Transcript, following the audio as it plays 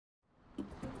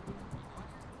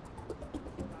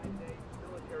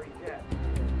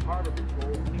Harbor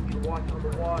Patrol keeping watch on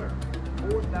the water.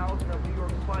 4,000 of New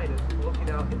York's finest looking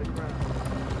out in the crowd.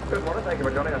 Good morning. Thank you for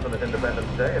joining us on this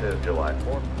Independence Day. It is July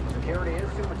 4th. Security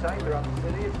is super tight throughout the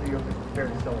city as New York is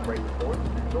prepared to celebrate the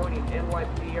 4th. Joining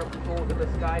NYPD air patrols in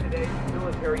the sky today,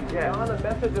 military jets. John, the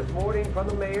message this morning from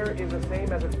the mayor is the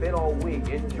same as it's been all week.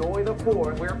 Enjoy the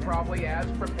 4th. We're probably as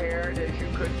prepared as you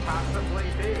could possibly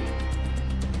be.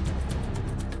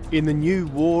 In the new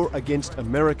war against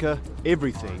America,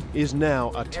 everything is now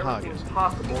a target. Everything's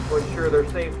possible to ensure their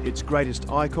safety. Its greatest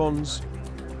icons,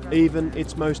 even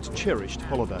its most cherished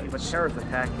holidays. A terrorist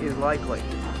attack is likely.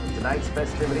 Tonight's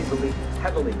festivities will be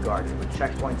heavily guarded with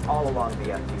checkpoints all along the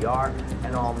FDR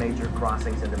and all major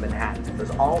crossings into Manhattan.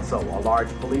 There's also a large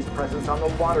police presence on the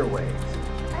waterways.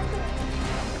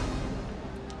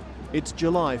 It's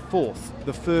July 4th,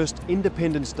 the first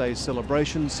Independence Day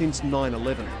celebration since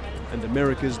 9/11, and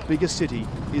America's biggest city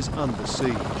is under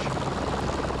siege.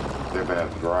 There have been a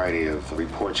variety of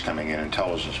reports coming in,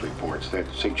 intelligence reports, that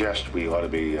suggest we ought to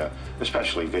be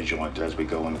especially vigilant as we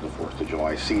go into the 4th of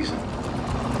July season.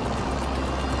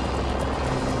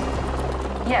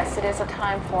 Yes, it is a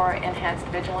time for enhanced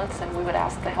vigilance, and we would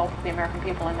ask the help of the American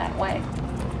people in that way.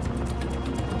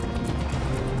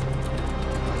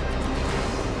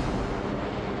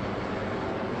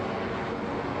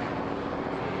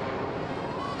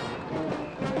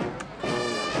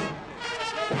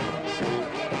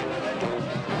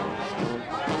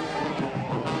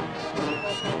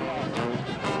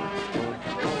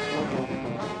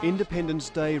 Independence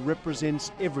Day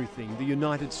represents everything the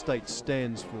United States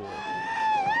stands for.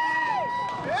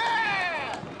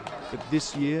 But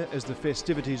this year, as the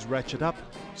festivities ratchet up,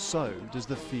 so does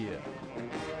the fear.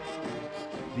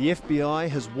 The FBI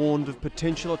has warned of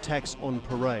potential attacks on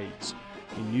parades.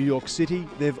 In New York City,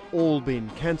 they've all been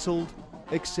cancelled,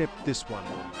 except this one.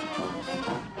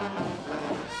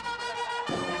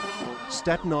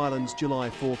 Staten Island's July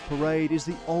 4th parade is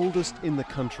the oldest in the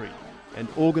country, and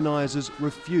organisers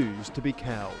refuse to be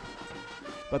cowed.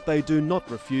 But they do not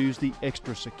refuse the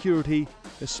extra security,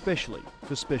 especially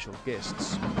for special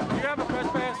guests. Do you have a press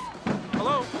pass?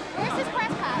 Hello? Where's his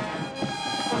press pass?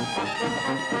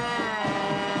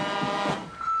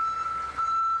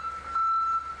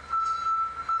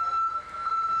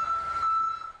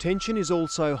 Tension is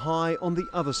also high on the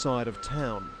other side of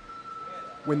town.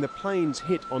 When the planes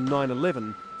hit on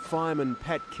 9/11, fireman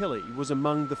Pat Kelly was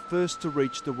among the first to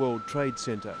reach the World Trade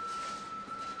Center.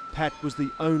 Pat was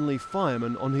the only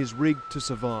fireman on his rig to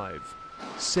survive.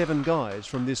 7 guys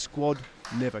from this squad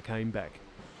never came back.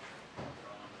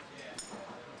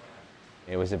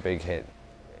 It was a big hit.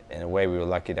 In a way, we were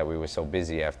lucky that we were so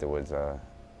busy afterwards. I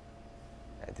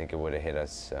think it would have hit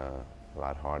us a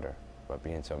lot harder, but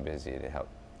being so busy, it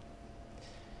helped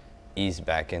ease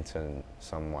back into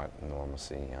somewhat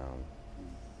normalcy.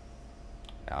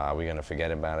 Are we going to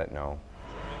forget about it? No.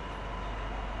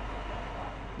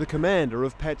 The commander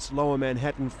of Pat's Lower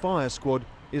Manhattan Fire Squad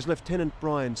is Lieutenant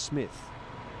Brian Smith.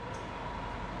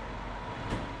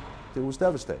 It was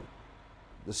devastating.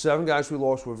 The 7 guys we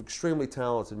lost were extremely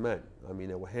talented men. I mean,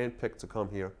 they were handpicked to come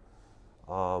here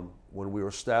when we were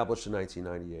established in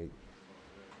 1998.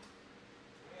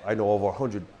 I know over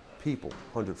 100 people,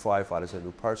 100 firefighters I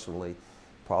knew personally.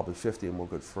 Probably 50 of them were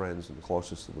good friends, and the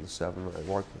closest were the 7 I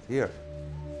worked with here.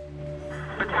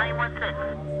 Battalion 1-6.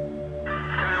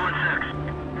 Battalion 1-6.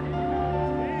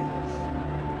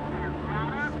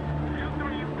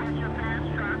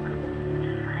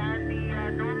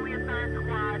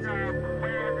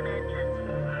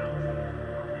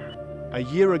 A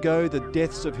year ago, the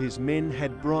deaths of his men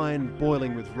had Brian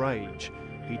boiling with rage.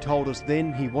 He told us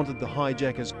then he wanted the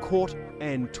hijackers caught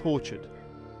and tortured.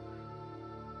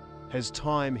 Has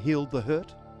time healed the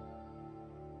hurt?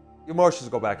 Emotions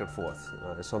go back and forth.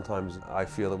 Sometimes I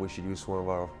feel that we should use one of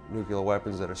our nuclear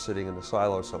weapons that are sitting in the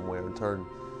silo somewhere and turn,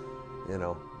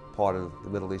 part of the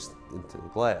Middle East into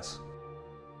glass.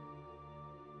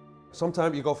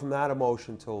 Sometimes you go from that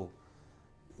emotion to,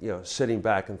 sitting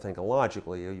back and thinking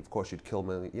logically. Of course, you'd kill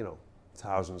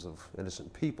thousands of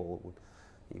innocent people.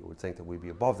 You would think that we'd be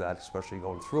above that, especially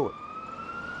going through it.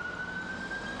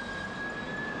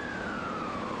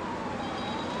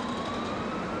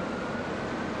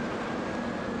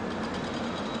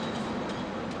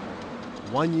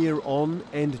 One year on,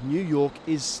 and New York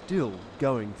is still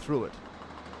going through it.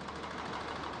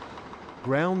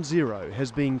 Ground Zero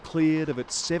has been cleared of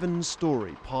its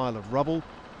 7-storey pile of rubble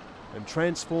and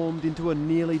transformed into a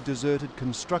nearly deserted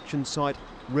construction site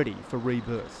ready for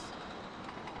rebirth.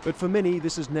 But for many,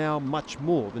 this is now much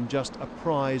more than just a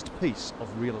prized piece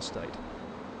of real estate.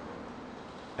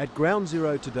 At Ground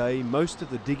Zero today, most of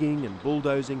the digging and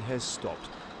bulldozing has stopped,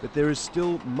 but there is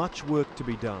still much work to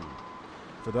be done.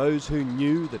 For those who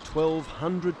knew the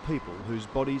 1,200 people whose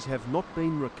bodies have not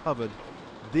been recovered,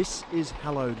 this is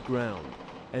hallowed ground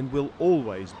and will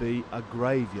always be a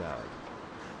graveyard.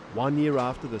 1 year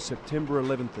after the September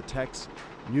 11th attacks,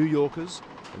 New Yorkers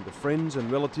and the friends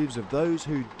and relatives of those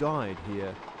who died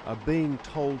here are being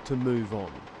told to move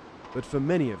on. But for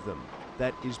many of them,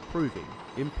 that is proving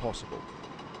impossible.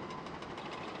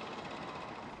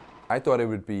 I thought it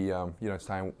would be, as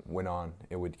time went on,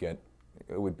 it would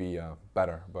be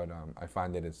better. But I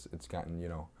find that it's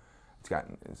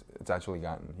actually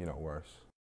gotten, worse.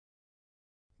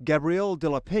 Gabriel de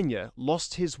la Peña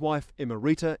lost his wife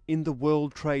Emerita in the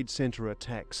World Trade Center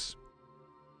attacks.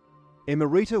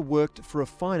 Emerita worked for a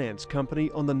finance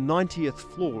company on the 90th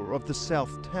floor of the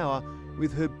South Tower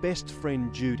with her best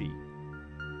friend Judy.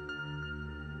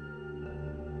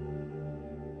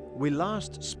 We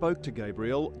last spoke to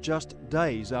Gabriel just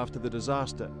days after the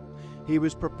disaster. He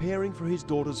was preparing for his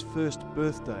daughter's first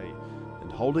birthday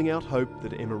and holding out hope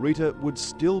that Emerita would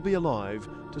still be alive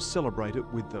to celebrate it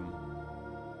with them.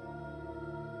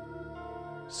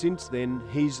 Since then,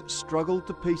 he's struggled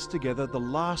to piece together the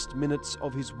last minutes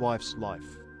of his wife's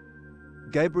life.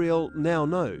 Gabriel now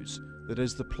knows that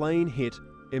as the plane hit,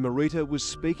 Emerita was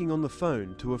speaking on the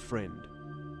phone to a friend.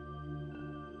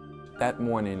 That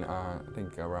morning, I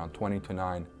think around 20 to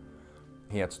 9,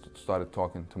 he had started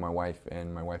talking to my wife,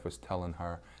 and my wife was telling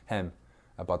him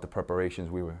about the preparations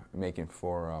we were making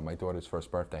for my daughter's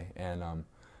first birthday. And a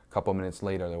couple minutes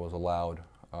later, there was a loud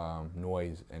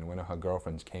noise, and one of her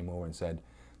girlfriends came over and said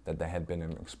that there had been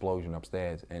an explosion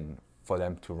upstairs and for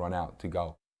them to run out to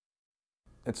go.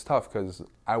 It's tough because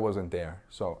I wasn't there,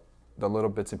 so the little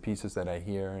bits and pieces that I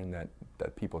hear and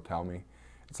that people tell me,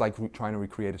 it's like trying to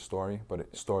recreate a story, but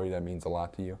a story that means a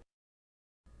lot to you.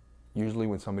 Usually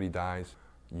when somebody dies,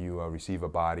 you receive a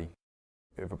body.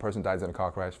 If a person dies in a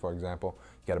car crash, for example,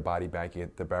 you get a body back, you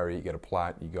get to bury, you get a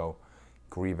plot, you go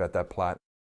grieve at that plot.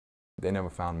 They never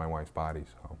found my wife's body,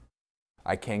 so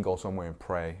I can't go somewhere and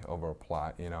pray over a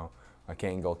plot, I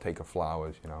can't go take her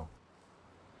flowers,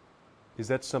 Is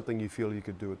that something you feel you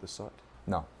could do at the site?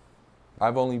 No.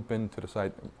 I've only been to the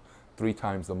site 3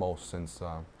 times the most since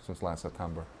last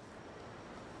September.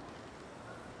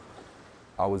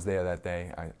 I was there that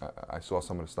day. I saw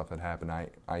some of the stuff that happened.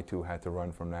 I too had to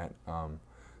run from that.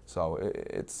 So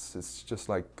it's just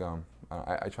like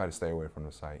I try to stay away from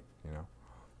the site.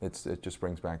 It just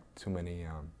brings back too many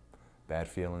bad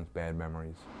feelings, bad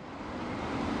memories.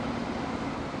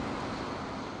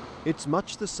 It's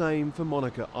much the same for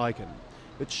Monica Eichen,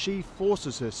 but she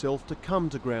forces herself to come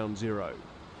to Ground Zero.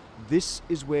 This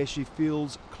is where she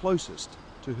feels closest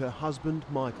to her husband,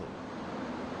 Michael.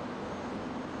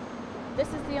 This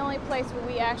is the only place where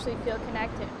we actually feel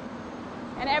connected.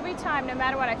 And every time, no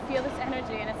matter what, I feel this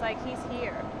energy, and it's like, he's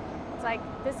here. It's like,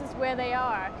 this is where they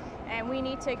are, and we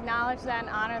need to acknowledge that and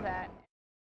honor that.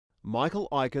 Michael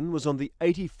Eichen was on the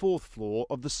 84th floor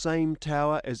of the same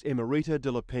tower as Emerita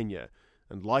de la Peña,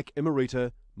 and like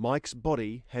Emerita, Mike's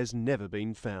body has never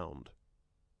been found.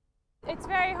 It's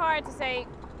very hard to say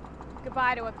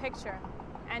goodbye to a picture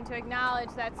and to acknowledge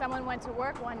that someone went to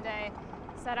work one day,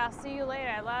 said, I'll see you later,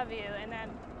 I love you, and then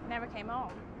never came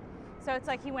home. So it's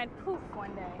like he went poof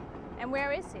one day. And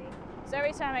where is he? So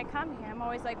every time I come here, I'm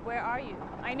always like, where are you?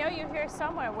 I know you're here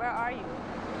somewhere, where are you?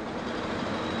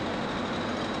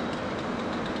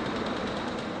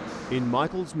 In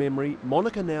Michael's memory,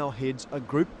 Monica now heads a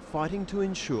group fighting to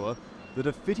ensure that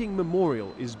a fitting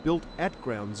memorial is built at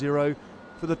Ground Zero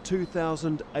for the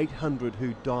 2,800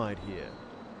 who died here.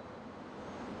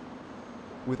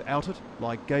 Without it,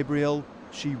 like Gabriel,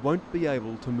 she won't be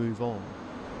able to move on.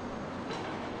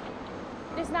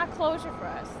 There's not closure for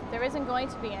us. There isn't going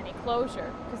to be any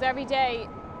closure, because every day,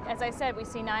 as I said, we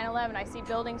see 9/11, I see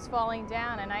buildings falling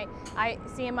down, and I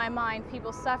see in my mind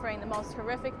people suffering the most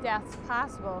horrific deaths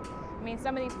possible. I mean,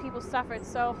 some of these people suffered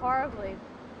so horribly.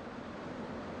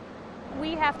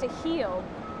 We have to heal,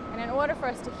 and in order for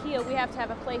us to heal, we have to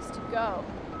have a place to go.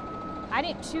 I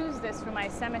didn't choose this for my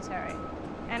cemetery,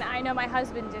 and I know my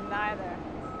husband didn't either.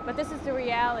 But this is the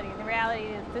reality. The reality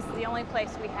is this is the only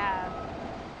place we have.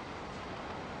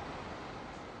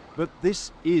 But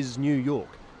this is New York,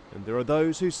 and there are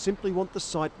those who simply want the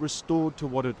site restored to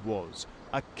what it was,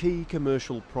 a key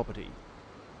commercial property.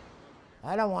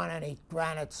 I don't want any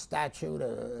granite statue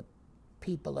to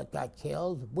people that got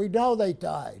killed. We know they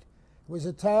died. It was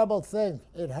a terrible thing.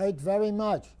 It hurt very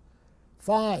much.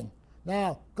 Fine.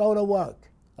 Now, go to work.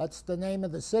 That's the name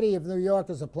of the city of New York,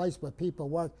 is a place where people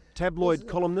work. Tabloid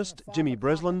columnist Jimmy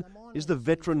Breslin is the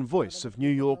veteran voice of New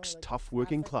York's tough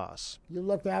working class. You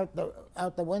look out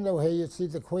the window here, you see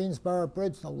the Queensboro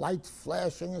Bridge, the lights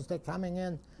flashing as they're coming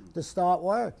in to start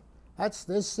work. That's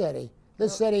this city.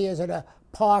 This city isn't a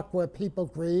park where people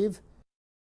grieve.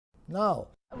 No.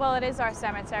 Well, it is our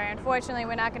cemetery. Unfortunately,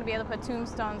 we're not going to be able to put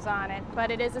tombstones on it, but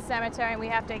it is a cemetery, and we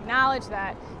have to acknowledge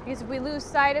that. Because if we lose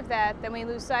sight of that, then we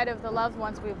lose sight of the loved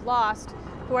ones we've lost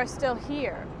who are still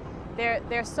here.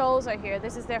 Their souls are here.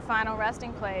 This is their final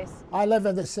resting place. I live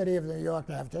in the city of New York.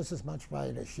 I have just as much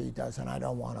right as she does, and I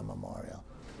don't want a memorial.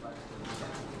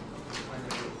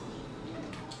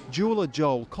 Jeweller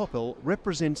Joel Koppel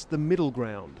represents the middle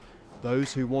ground,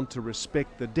 those who want to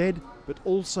respect the dead but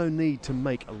also need to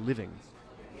make a living.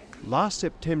 Last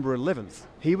September 11th,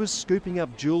 he was scooping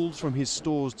up jewels from his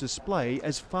store's display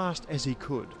as fast as he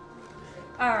could.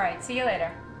 All right, see you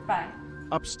later. Bye.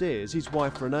 Upstairs, his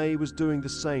wife Renee was doing the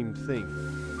same thing.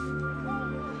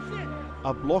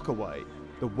 A block away,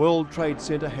 the World Trade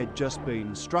Center had just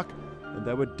been struck and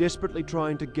they were desperately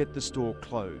trying to get the store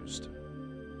closed.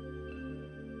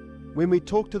 When we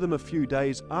talked to them a few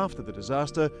days after the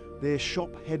disaster, their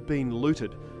shop had been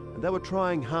looted and they were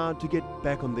trying hard to get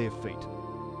back on their feet.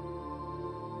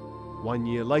 1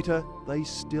 year later, they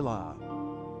still are.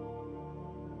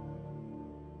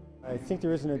 I think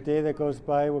there isn't a day that goes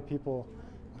by where people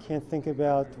can't think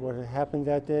about what had happened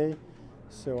that day.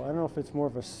 So I don't know if it's more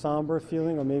of a somber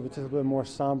feeling or maybe it's just a bit more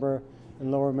somber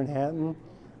in Lower Manhattan,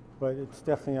 but it's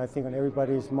definitely, I think, on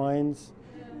everybody's minds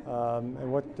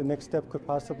and what the next step could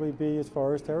possibly be as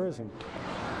far as terrorism.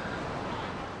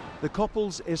 The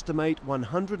Koppels estimate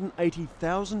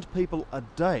 180,000 people a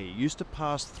day used to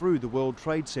pass through the World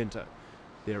Trade Center.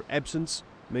 Their absence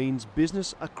means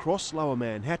business across Lower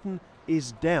Manhattan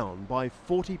is down by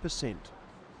 40%.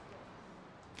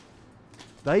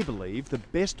 They believe the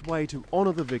best way to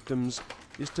honour the victims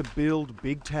is to build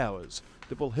big towers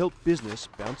that will help business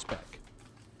bounce back.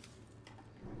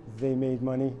 They made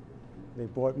money, they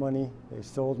bought money, they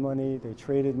sold money, they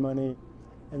traded money,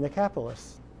 and they're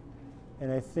capitalists.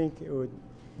 And I think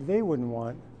they wouldn't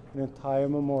want an entire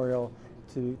memorial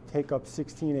to take up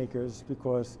 16 acres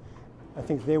because I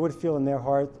think they would feel in their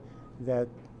heart that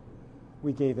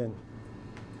we gave in.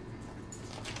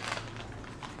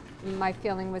 My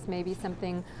feeling was maybe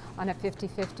something on a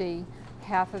 50-50,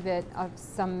 half of it of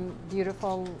some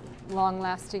beautiful,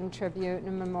 long-lasting tribute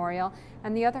and memorial,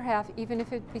 and the other half, even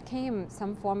if it became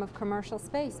some form of commercial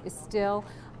space, is still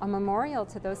a memorial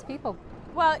to those people.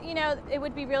 Well, you know, it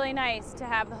would be really nice to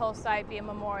have the whole site be a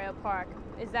memorial park.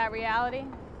 Is that reality?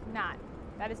 Not.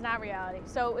 That is not reality.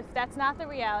 So if that's not the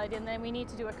reality, then we need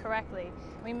to do it correctly.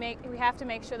 We have to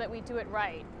make sure that we do it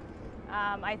right.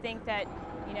 I think that,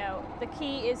 you know, the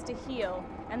key is to heal,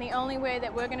 and the only way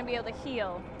that we're going to be able to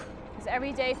heal is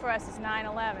every day for us is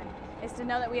 9/11, is to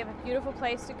know that we have a beautiful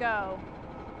place to go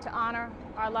to honor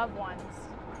our loved ones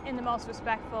in the most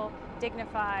respectful,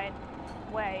 dignified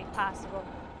way possible.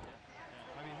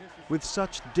 With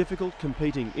such difficult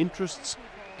competing interests,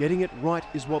 getting it right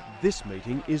is what this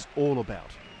meeting is all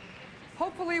about.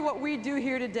 Hopefully what we do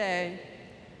here today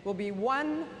will be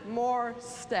one more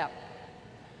step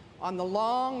on the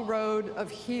long road of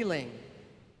healing.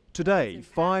 Today,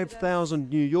 5,000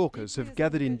 New Yorkers have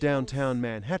gathered in downtown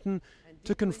Manhattan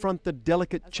to confront the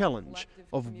delicate challenge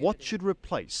of what should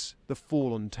replace the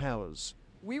fallen towers.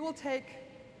 We will take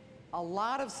a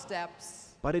lot of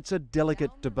steps. But it's a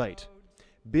delicate debate.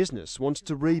 Business wants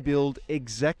to rebuild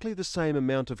exactly the same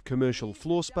amount of commercial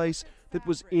floor space that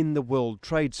was in the World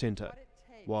Trade Center,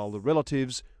 while the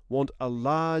relatives want a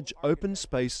large open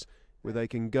space where they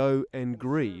can go and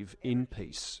grieve in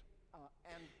peace.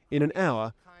 In an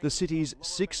hour, the city's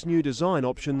 6 new design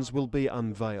options will be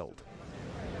unveiled.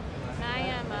 I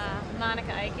am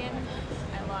Monica Eichen.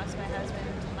 I lost my husband,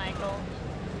 Michael,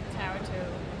 Tower 2.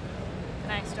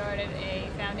 And I started a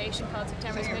foundation called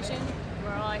September's Mission,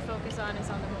 where all I focus on is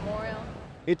on the memorial.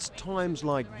 It's times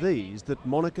like these that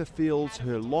Monica feels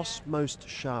her loss most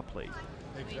sharply.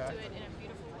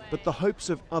 But the hopes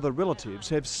of other relatives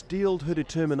have steeled her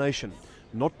determination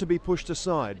not to be pushed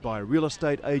aside by real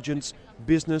estate agents,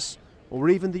 business, or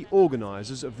even the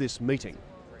organisers of this meeting,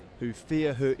 who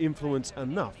fear her influence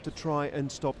enough to try and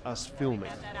stop us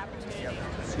filming.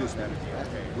 Excuse me,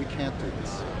 we can't do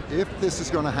this. If this is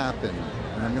going to happen,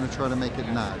 and I'm going to try to make it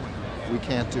not, we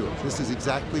can't do it. This is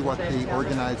exactly what the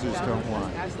organizers don't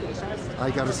want. I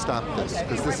got to stop this,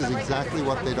 because this is exactly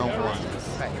what they don't want.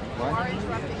 What? Are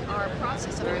interrupting our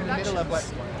process of production.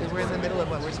 We're in the middle of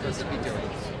what we're supposed to be doing.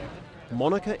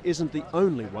 Monica isn't the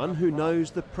only one who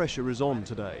knows the pressure is on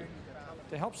today.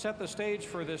 To help set the stage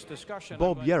for this discussion,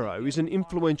 Bob Yarrow is an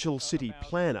influential city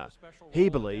planner. He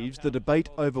believes the debate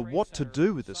over what to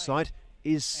do with the site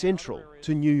is central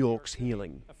to New York's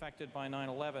healing. Affected by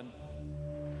 9/11.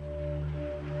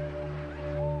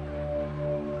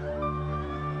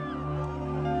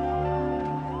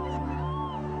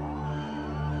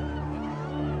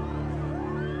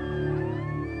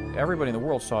 Everybody in the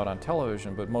world saw it on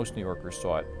television, but most New Yorkers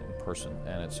saw it in person,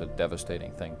 and it's a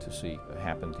devastating thing to see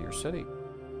happen to your city.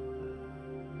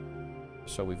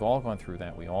 So we've all gone through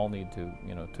that. We all need to,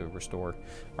 to restore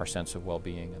our sense of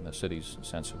well-being and the city's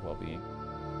sense of well-being.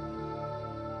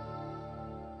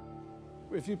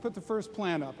 If you put the first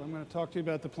plan up, I'm going to talk to you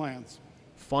about the plans.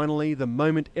 Finally, the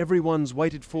moment everyone's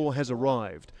waited for has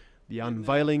arrived, the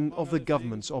unveiling of the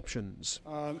government's options.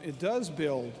 It does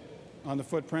build on the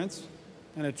footprints,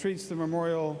 and it treats the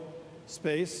memorial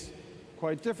space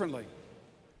quite differently.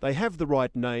 They have the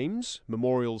right names: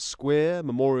 Memorial Square,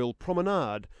 Memorial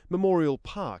Promenade, Memorial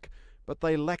Park, but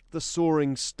they lack the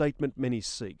soaring statement many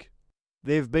seek.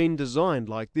 They've been designed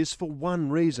like this for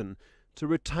one reason: to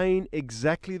retain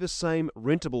exactly the same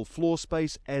rentable floor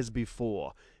space as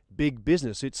before. Big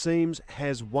business, it seems,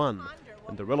 has won,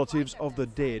 and the relatives of the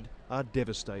dead are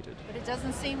devastated. But it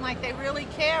doesn't seem like they really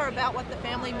care about what the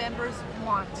family members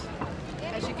want.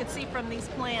 As you can see from these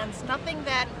plans, nothing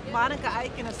that Monica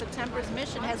Eichen of September's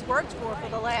Mission has worked for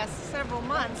the last several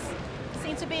months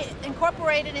seems to be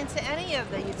incorporated into any of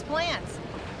these plans.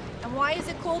 And why is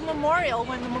it called memorial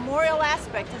when the memorial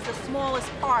aspect is the smallest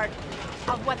part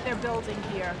of what they're building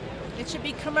here? It should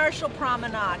be commercial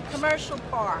promenade, commercial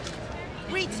park,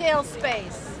 retail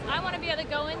space. I want to be able to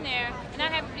go in there and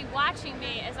not have everybody watching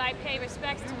me as I pay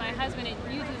respects to my husband,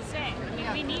 and you do the same. I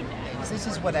mean, we need that. This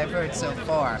is what I've heard so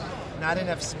far. Not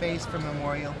enough space for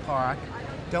Memorial Park.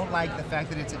 Don't like the fact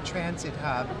that it's a transit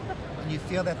hub, and you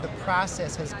feel that the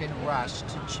process has been rushed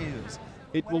to choose.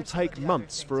 It will take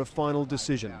months for a final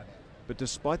decision, but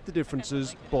despite the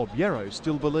differences, Bob Yarrow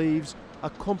still believes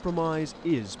a compromise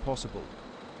is possible.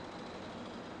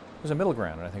 There's a middle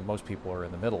ground, and I think most people are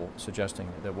in the middle, suggesting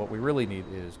that what we really need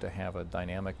is to have a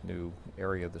dynamic new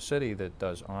area of the city that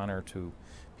does honor to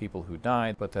people who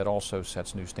died, but that also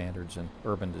sets new standards in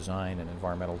urban design and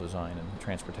environmental design and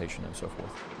transportation and so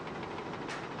forth.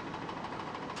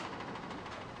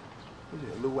 What is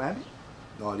it, a little rabbit?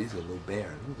 No, these are little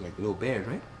bears. They look like little bears,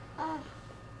 right?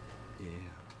 Yeah.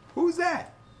 Who's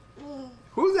that? Me.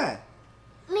 Who's that?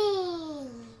 Me.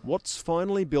 What's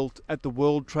finally built at the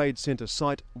World Trade Center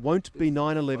site won't be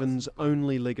 9/11's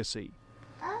only legacy.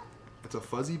 It's a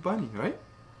fuzzy bunny, right?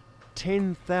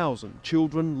 10,000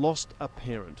 children lost a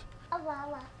parent.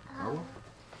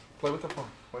 Play with the phone.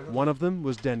 One of them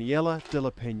was Daniela de la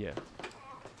Peña.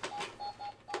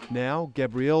 Now,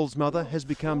 Gabrielle's mother has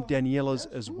become Daniela's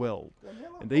as well.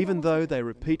 And even though they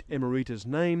repeat Emerita's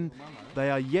name,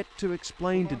 they are yet to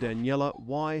explain to Daniela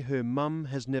why her mum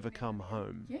has never come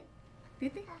home.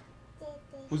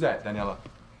 Who's that, Daniela?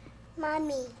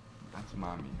 Mommy. That's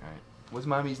Mommy, right? What's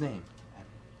Mommy's name?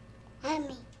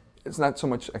 Mommy. It's not so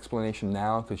much explanation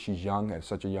now because she's young, at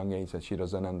such a young age that she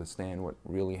doesn't understand what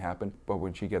really happened. But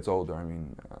when she gets older,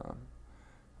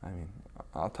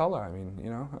 I'll tell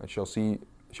her. She'll see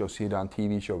it on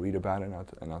TV. She'll read about it,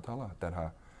 and I'll tell her that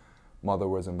her mother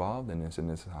was involved in this, and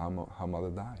this is how her mother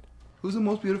died. Who's the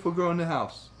most beautiful girl in the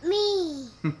house? Me.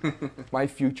 My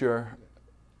future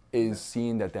is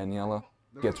seeing that Daniela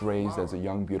gets raised as a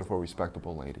young, beautiful,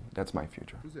 respectable lady. That's my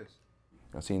future. Who's this?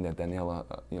 Seeing that Daniela,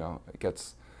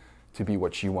 gets to be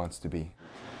what she wants to be.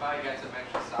 Probably got some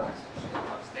extra socks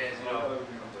upstairs,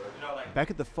 Back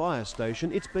at the fire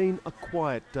station, it's been a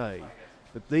quiet day.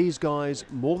 But these guys,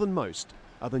 more than most,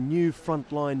 are the new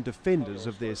frontline defenders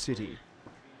of their city.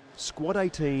 Squad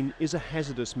 18 is a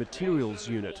hazardous materials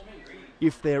unit.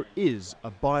 If there is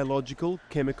a biological,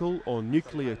 chemical or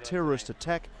nuclear terrorist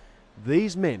attack,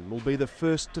 these men will be the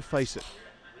first to face it.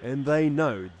 And they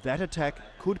know that attack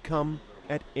could come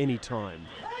at any time.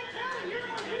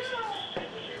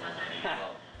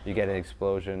 You get an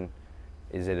explosion.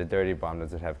 Is it a dirty bomb?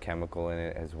 Does it have chemical in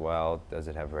it as well? Does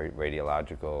it have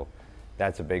radiological?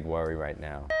 That's a big worry right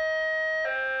now.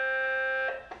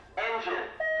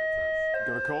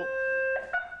 Got a call?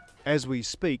 As we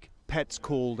speak, Pat's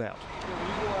called out.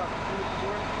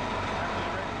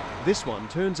 This one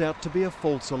turns out to be a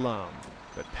false alarm,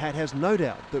 but Pat has no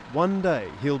doubt that one day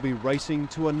he'll be racing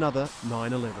to another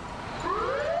 9/11.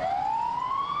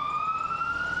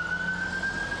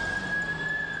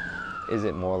 Is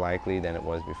it more likely than it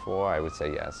was before? I would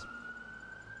say yes.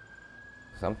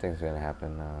 Something's going to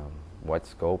happen. What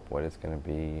scope, what it's going to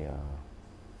be,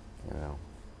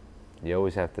 you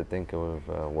always have to think of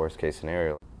a worst case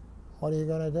scenario. What are you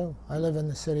going to do? I live in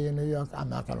the city of New York. I'm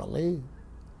not going to leave.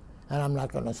 And I'm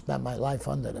not going to spend my life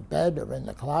under the bed or in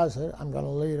the closet. I'm going to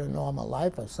lead a normal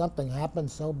life. If something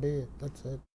happens, so be it. That's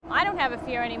it. I don't have a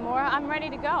fear anymore. I'm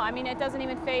ready to go. I mean, it doesn't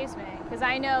even faze me because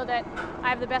I know that I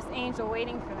have the best angel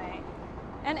waiting for me.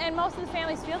 And most of the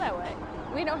families feel that way.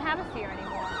 We don't have a fear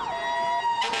anymore.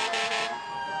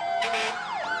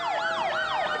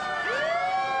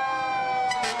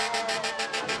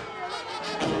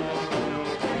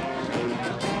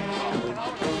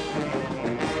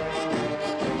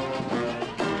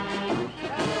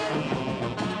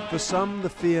 For some, the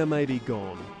fear may be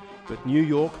gone, but New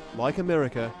York, like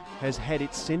America, has had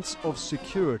its sense of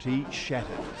security shattered.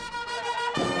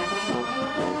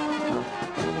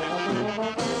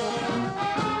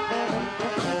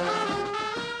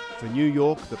 For New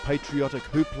York, the patriotic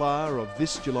hoopla of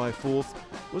this July 4th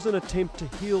was an attempt to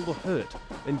heal the hurt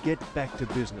and get back to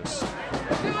business.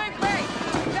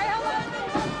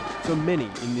 For many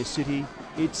in this city,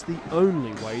 it's the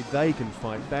only way they can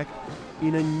fight back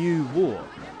in a new war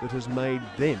that has made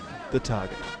them the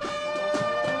target.